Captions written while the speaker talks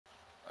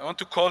I want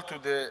to call to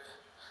the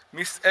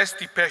Miss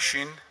Esti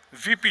Peshin,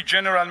 VP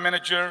General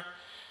Manager,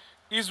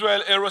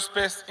 Israel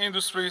Aerospace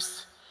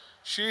Industries.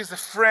 She is a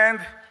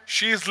friend.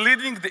 She is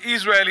leading the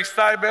Israeli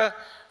cyber.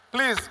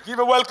 Please give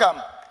a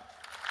welcome.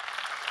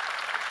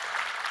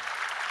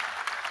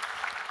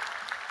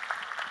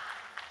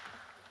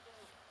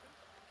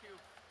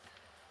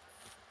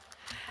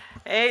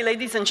 Hey,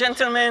 ladies and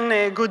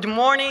gentlemen, good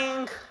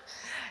morning.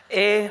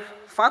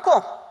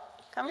 Franco,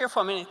 come here for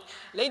a minute.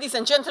 Ladies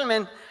and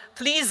gentlemen,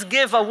 please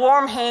give a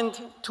warm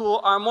hand to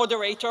our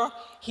moderator.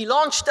 He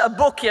launched a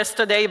book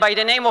yesterday by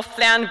the name of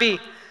Plan B.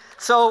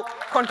 So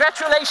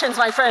congratulations,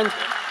 my friend.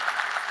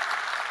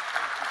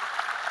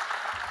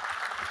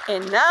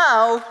 And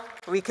now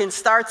we can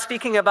start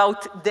speaking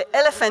about the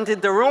elephant in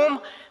the room,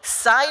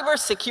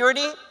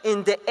 cybersecurity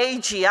in the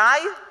AGI,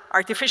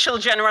 Artificial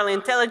General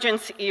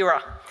Intelligence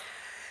era.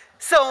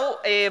 So,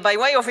 by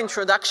way of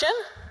introduction,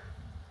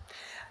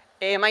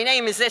 my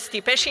name is Esti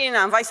Peshin.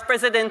 I'm Vice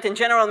President and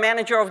General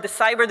Manager of the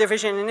Cyber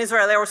Division in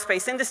Israel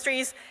Aerospace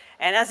Industries.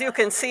 And as you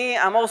can see,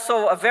 I'm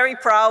also a very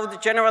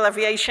proud general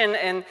aviation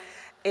and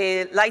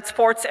light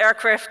sports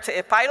aircraft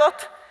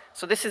pilot.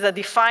 So this is a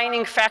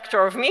defining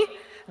factor of me.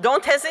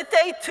 Don't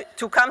hesitate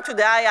to come to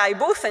the II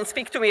booth and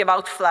speak to me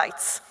about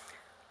flights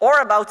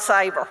or about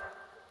cyber,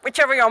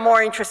 whichever you're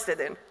more interested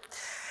in.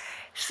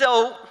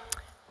 So,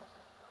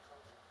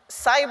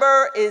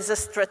 cyber is a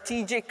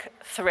strategic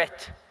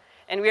threat,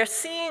 and we are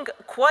seeing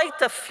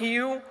quite a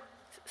few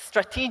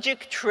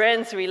strategic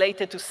trends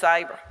related to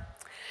cyber.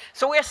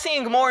 So we are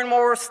seeing more and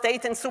more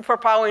state and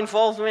superpower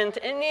involvement,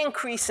 an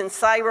increase in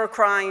cyber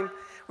crime.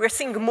 We are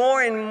seeing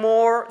more and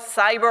more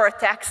cyber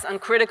attacks on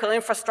critical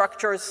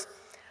infrastructures,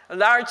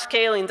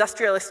 large-scale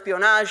industrial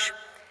espionage,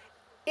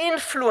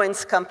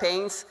 influence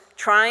campaigns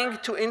trying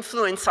to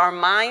influence our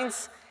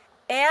minds,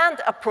 and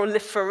a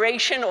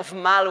proliferation of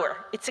malware.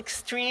 It's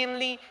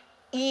extremely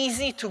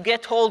easy to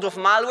get hold of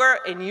malware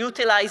and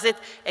utilize it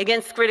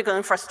against critical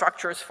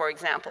infrastructures, for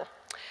example.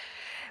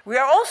 We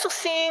are also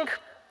seeing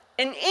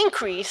an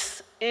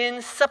increase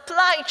in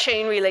supply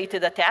chain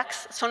related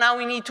attacks. So now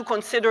we need to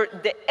consider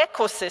the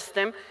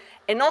ecosystem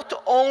and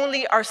not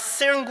only our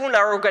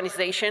singular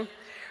organization.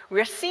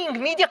 We are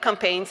seeing media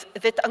campaigns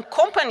that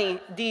accompany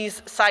these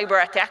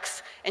cyber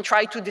attacks and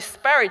try to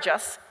disparage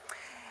us.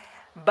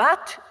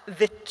 But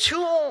the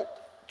two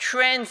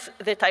trends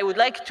that I would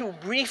like to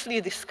briefly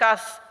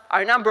discuss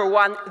are, number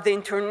one, the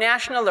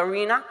international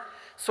arena.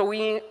 So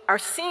we are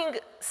seeing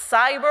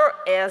cyber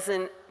as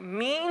a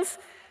means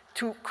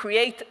to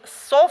create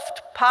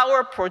soft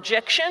power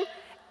projection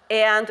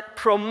and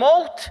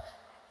promote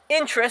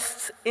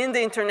interests in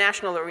the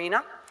international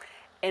arena.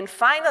 And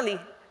finally,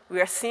 we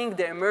are seeing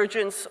the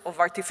emergence of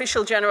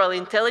artificial general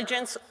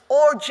intelligence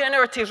or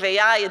generative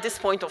AI at this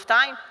point of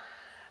time.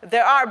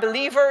 There are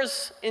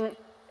believers in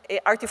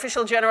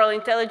artificial general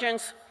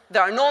intelligence.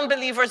 There are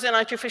non-believers in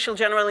artificial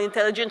general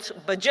intelligence,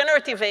 but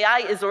generative AI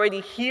is already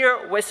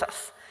here with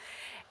us.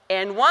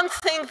 And one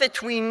thing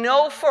that we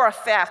know for a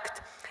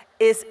fact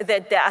is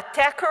that the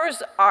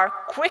attackers are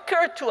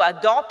quicker to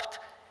adopt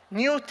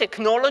new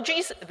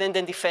technologies than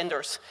the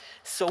defenders.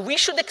 So we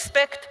should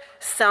expect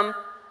some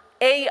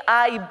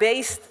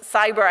AI-based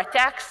cyber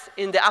attacks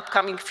in the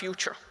upcoming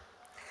future.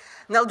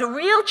 Now, the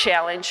real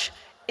challenge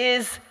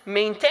is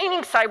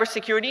maintaining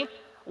cybersecurity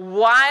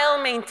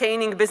while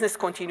maintaining business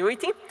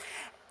continuity.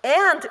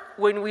 And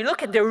when we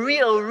look at the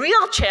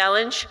real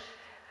challenge,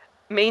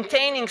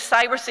 maintaining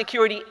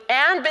cybersecurity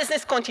and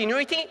business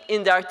continuity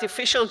in the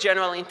artificial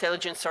general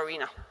intelligence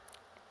arena.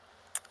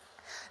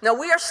 Now,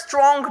 we are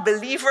strong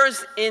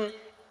believers in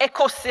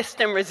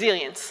ecosystem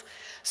resilience.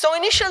 So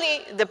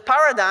initially, the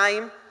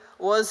paradigm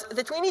was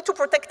that we need to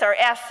protect our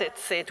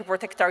assets, to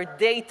protect our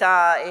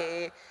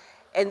data,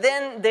 and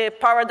then the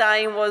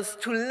paradigm was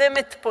to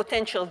limit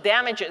potential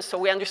damages. So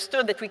we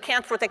understood that we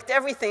can't protect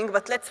everything,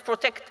 but let's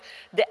protect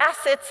the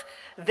assets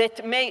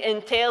that may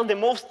entail the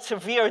most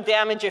severe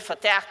damage if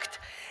attacked.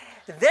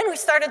 Then we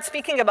started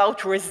speaking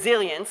about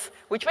resilience,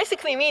 which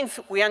basically means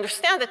we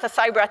understand that a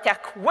cyber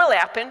attack will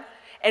happen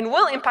and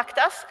will impact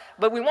us,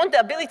 but we want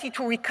the ability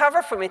to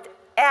recover from it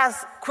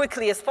as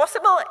quickly as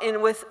possible and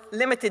with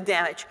limited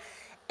damage.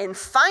 And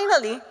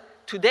finally,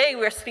 today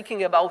we are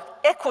speaking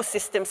about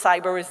ecosystem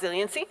cyber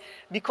resiliency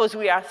because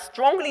we are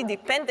strongly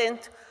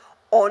dependent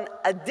on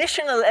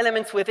additional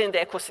elements within the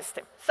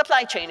ecosystem,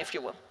 supply chain, if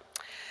you will.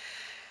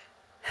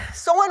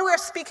 So when we are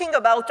speaking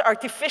about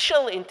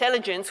artificial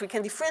intelligence, we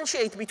can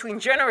differentiate between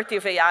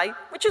generative AI,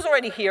 which is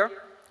already here,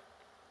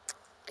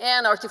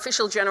 and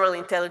artificial general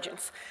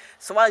intelligence.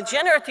 So while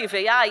generative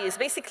AI is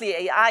basically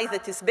AI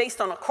that is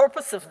based on a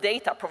corpus of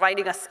data,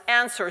 providing us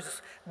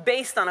answers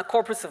based on a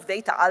corpus of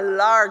data, a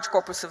large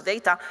corpus of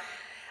data,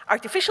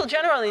 artificial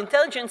general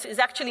intelligence is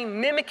actually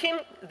mimicking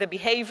the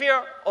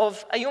behavior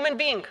of a human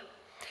being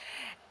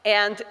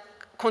and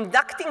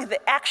conducting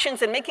the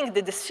actions and making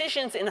the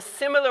decisions in a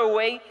similar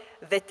way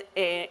that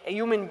a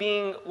human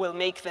being will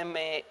make them.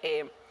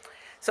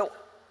 So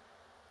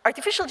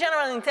artificial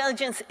general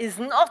intelligence is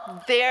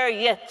not there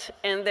yet,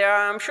 and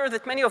I'm sure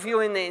that many of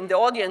you in the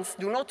audience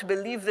do not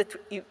believe that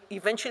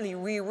eventually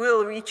we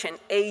will reach an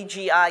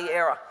AGI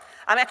era.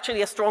 I'm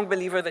actually a strong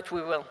believer that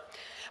we will.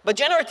 But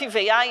generative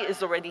AI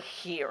is already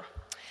here.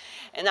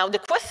 And now the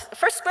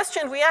first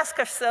question we ask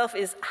ourselves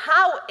is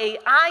how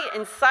AI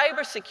and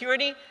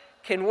cybersecurity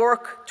can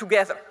work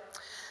together.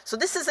 So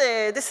this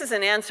is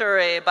an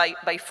answer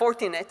by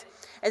Fortinet.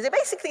 And they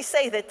basically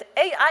say that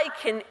AI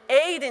can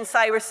aid in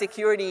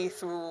cybersecurity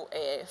through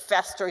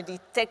faster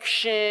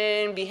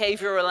detection,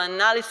 behavioral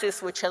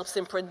analysis, which helps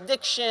in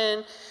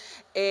prediction,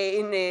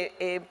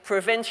 in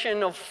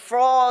prevention of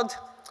fraud.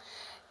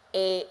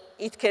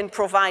 It can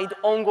provide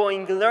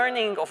ongoing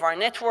learning of our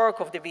network,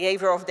 of the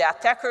behavior of the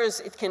attackers.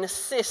 It can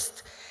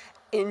assist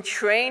in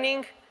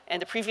training,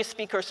 and the previous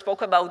speaker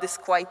spoke about this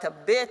quite a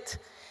bit.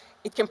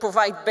 It can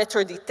provide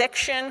better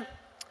detection.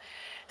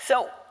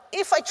 So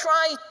if I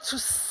try to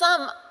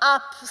sum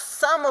up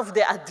some of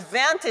the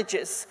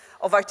advantages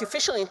of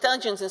artificial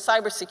intelligence in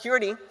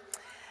cybersecurity,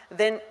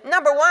 then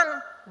number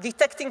one,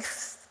 detecting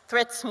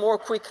threats more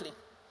quickly.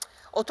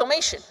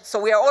 Automation. So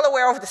we are all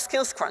aware of the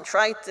skills crunch,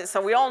 right?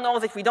 So we all know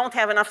that we don't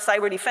have enough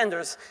cyber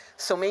defenders.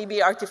 So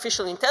maybe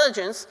artificial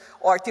intelligence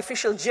or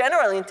artificial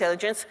general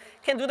intelligence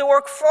can do the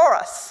work for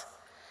us.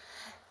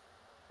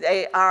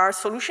 Our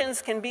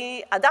solutions can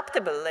be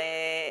adaptable,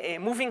 a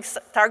moving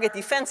target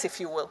defense, if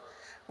you will.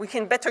 We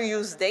can better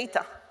use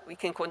data. We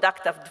can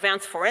conduct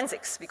advanced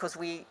forensics because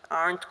we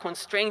aren't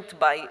constrained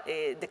by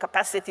the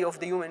capacity of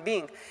the human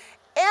being.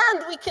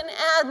 And we can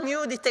add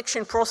new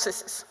detection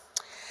processes.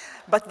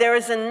 But there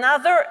is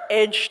another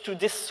edge to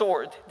this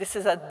sword. This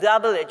is a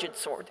double-edged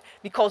sword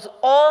because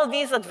all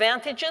these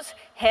advantages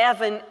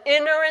have an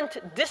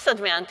inherent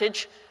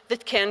disadvantage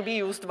that can be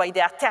used by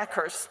the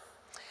attackers.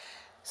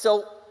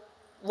 So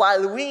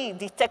while we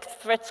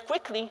detect threats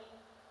quickly,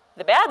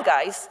 the bad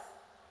guys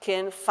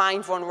can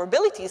find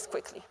vulnerabilities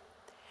quickly.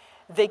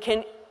 They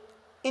can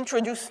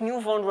introduce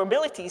new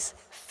vulnerabilities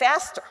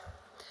faster.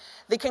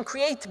 They can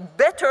create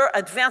better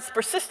advanced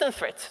persistent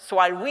threats. So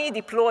while we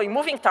deploy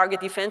moving target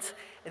defense,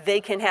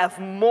 they can have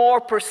more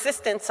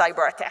persistent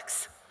cyber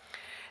attacks.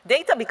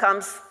 Data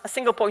becomes a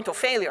single point of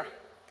failure.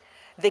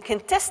 They can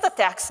test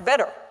attacks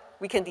better.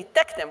 We can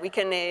detect them. We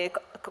can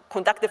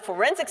conduct the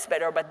forensics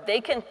better, but they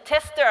can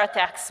test their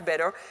attacks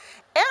better.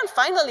 And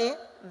finally,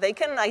 they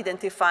can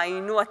identify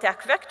new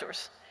attack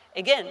vectors.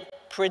 Again,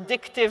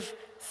 predictive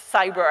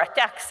cyber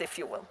attacks, if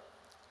you will.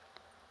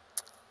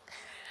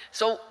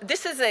 So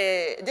this is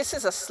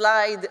a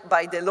slide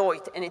by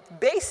Deloitte, and it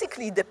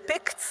basically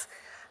depicts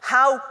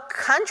how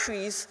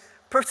countries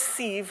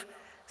perceive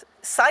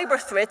cyber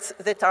threats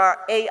that are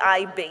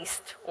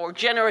AI-based or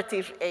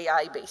generative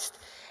AI-based.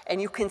 And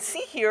you can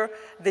see here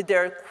that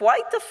there are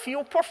quite a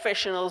few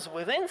professionals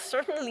within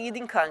certain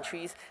leading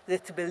countries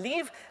that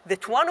believe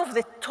that one of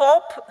the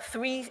top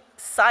 3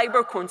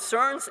 cyber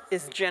concerns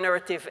is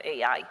generative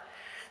AI.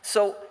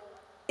 So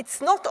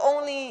it's not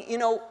only,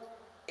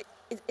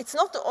 it's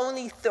not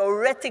only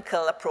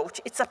theoretical approach,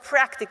 it's a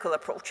practical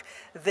approach.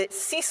 The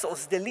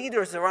CISOs, the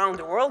leaders around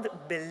the world,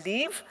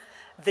 believe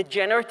that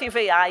generative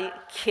AI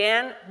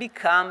can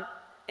become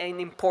an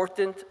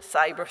important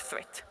cyber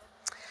threat.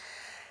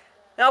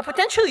 Now,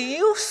 potential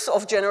use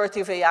of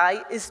generative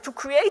AI is to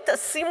create a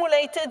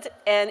simulated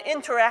and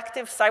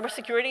interactive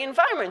cybersecurity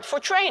environment for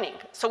training.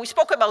 So we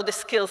spoke about the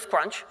skills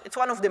crunch. It's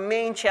one of the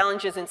main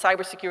challenges in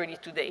cybersecurity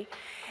today.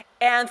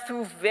 And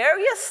through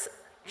various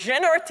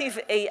generative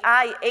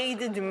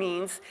AI-aided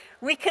means,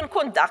 we can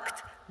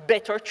conduct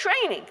better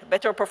training,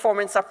 better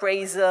performance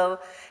appraisal,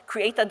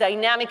 create a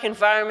dynamic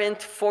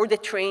environment for the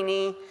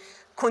trainee,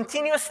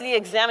 continuously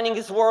examining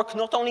his work,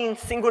 not only in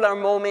singular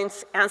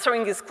moments,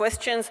 answering his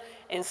questions,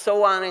 and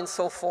so on and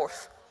so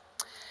forth.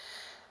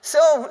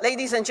 So,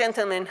 ladies and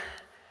gentlemen,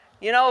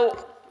 you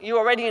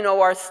already know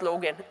our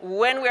slogan.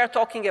 When we are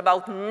talking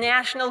about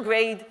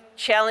national-grade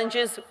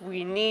challenges,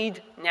 we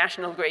need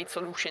national-grade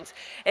solutions.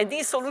 And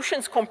these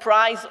solutions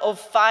comprise of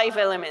 5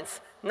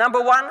 elements.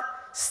 Number 1,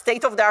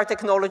 state-of-the-art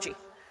technology.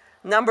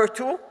 Number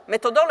 2,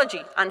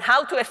 methodology on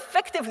how to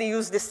effectively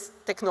use this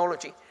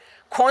technology.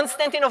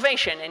 Constant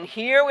innovation, and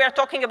here we are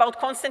talking about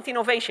constant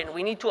innovation.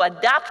 We need to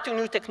adapt to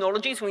new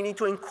technologies. We need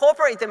to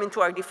incorporate them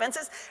into our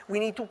defenses. We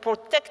need to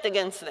protect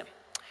against them.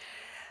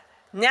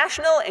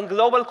 National and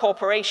global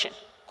cooperation.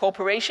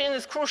 Cooperation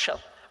is crucial.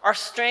 Our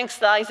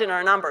strength lies in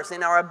our numbers,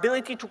 in our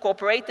ability to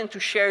cooperate and to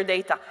share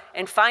data.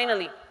 And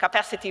finally,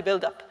 capacity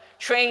buildup,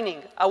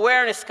 training,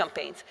 awareness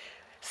campaigns,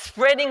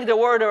 spreading the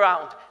word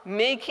around,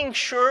 making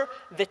sure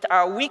that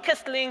our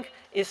weakest link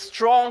is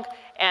strong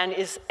and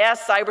is as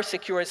cyber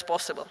secure as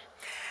possible.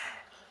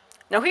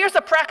 Now here's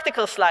a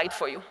practical slide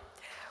for you.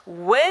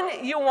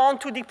 When you want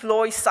to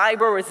deploy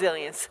cyber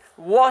resilience,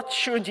 what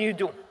should you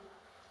do?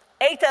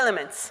 8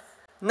 elements.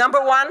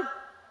 Number 1,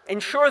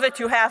 ensure that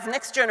you have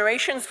next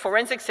generation's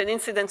forensics and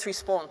incident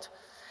response.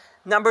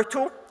 Number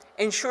 2,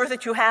 ensure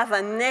that you have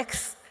a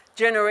next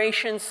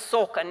generation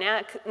SOC,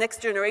 a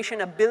next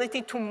generation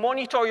ability to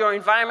monitor your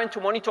environment, to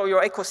monitor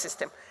your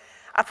ecosystem.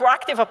 a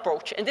proactive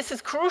approach, and this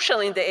is crucial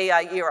in the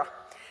AI era.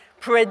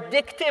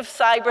 Predictive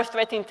cyber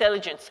threat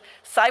intelligence.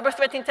 Cyber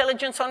threat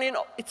intelligence on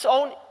its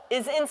own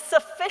is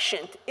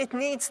insufficient. It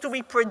needs to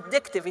be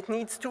predictive. It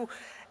needs to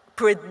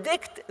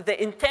predict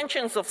the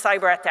intentions of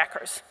cyber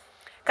attackers.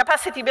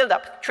 Capacity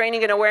buildup,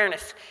 training and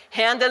awareness,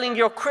 handling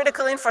your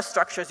critical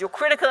infrastructures, your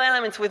critical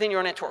elements within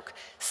your network,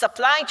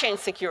 supply chain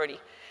security,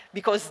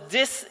 because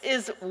this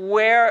is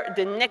where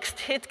the next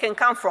hit can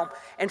come from,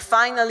 and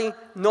finally,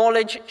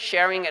 knowledge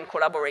sharing and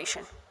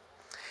collaboration.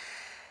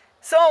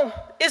 So,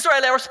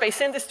 Israel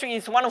Aerospace Industry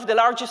is one of the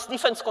largest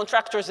defense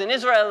contractors in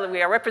Israel.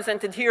 We are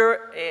represented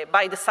here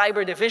by the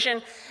cyber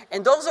division,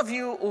 and those of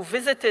you who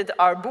visited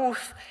our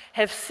booth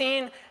have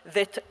seen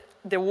that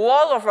the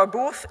wall of our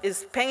booth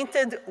is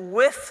painted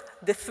with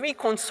the 3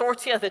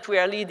 consortia that we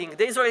are leading: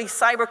 the Israeli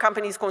Cyber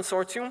Companies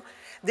Consortium,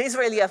 the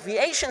Israeli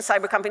Aviation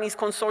Cyber Companies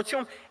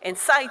Consortium, and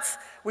CITES,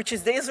 which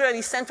is the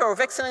Israeli Center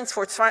of Excellence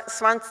for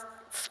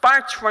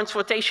Smart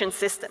Transportation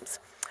Systems.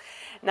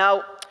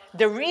 Now,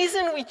 the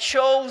reason we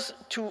chose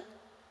to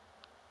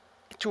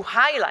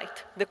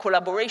highlight the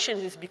collaboration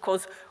is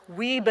because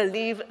we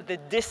believe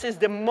that this is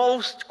the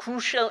most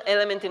crucial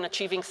element in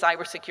achieving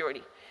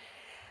cybersecurity.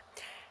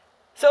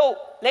 So,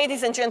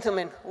 ladies and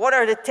gentlemen, what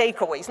are the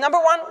takeaways? Number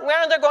one,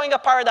 we're undergoing a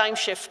paradigm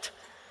shift.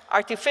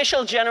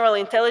 Artificial general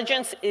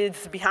intelligence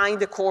is behind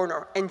the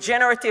corner, and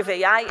generative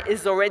AI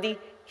is already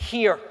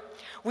here.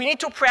 We need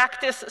to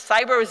practice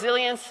cyber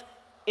resilience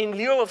in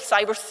lieu of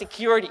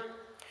cybersecurity.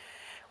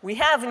 We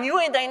have new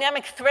and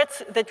dynamic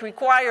threats that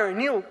require a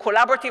new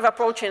collaborative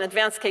approach and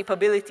advanced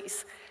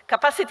capabilities.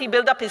 Capacity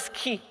buildup is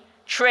key.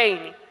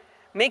 Train.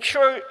 Make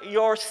sure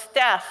your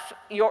staff,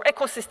 your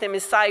ecosystem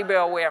is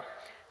cyber aware.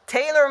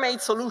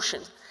 Tailor-made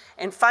solutions.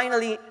 And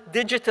finally,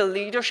 digital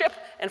leadership.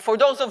 And for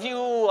those of you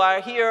who are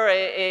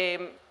here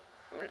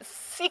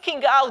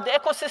seeking out the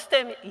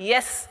ecosystem,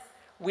 yes,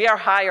 we are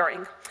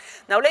hiring.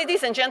 Now,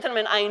 ladies and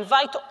gentlemen, I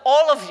invite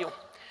all of you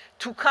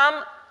to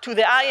come to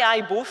the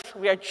II booth.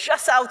 We are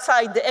just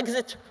outside the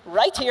exit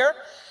right here,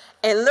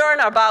 and learn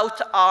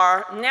about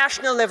our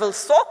national level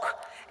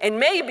SOC, and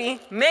maybe,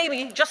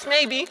 just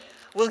maybe,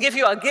 we'll give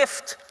you a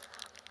gift,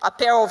 a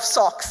pair of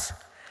socks.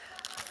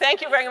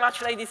 Thank you very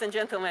much, ladies and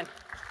gentlemen.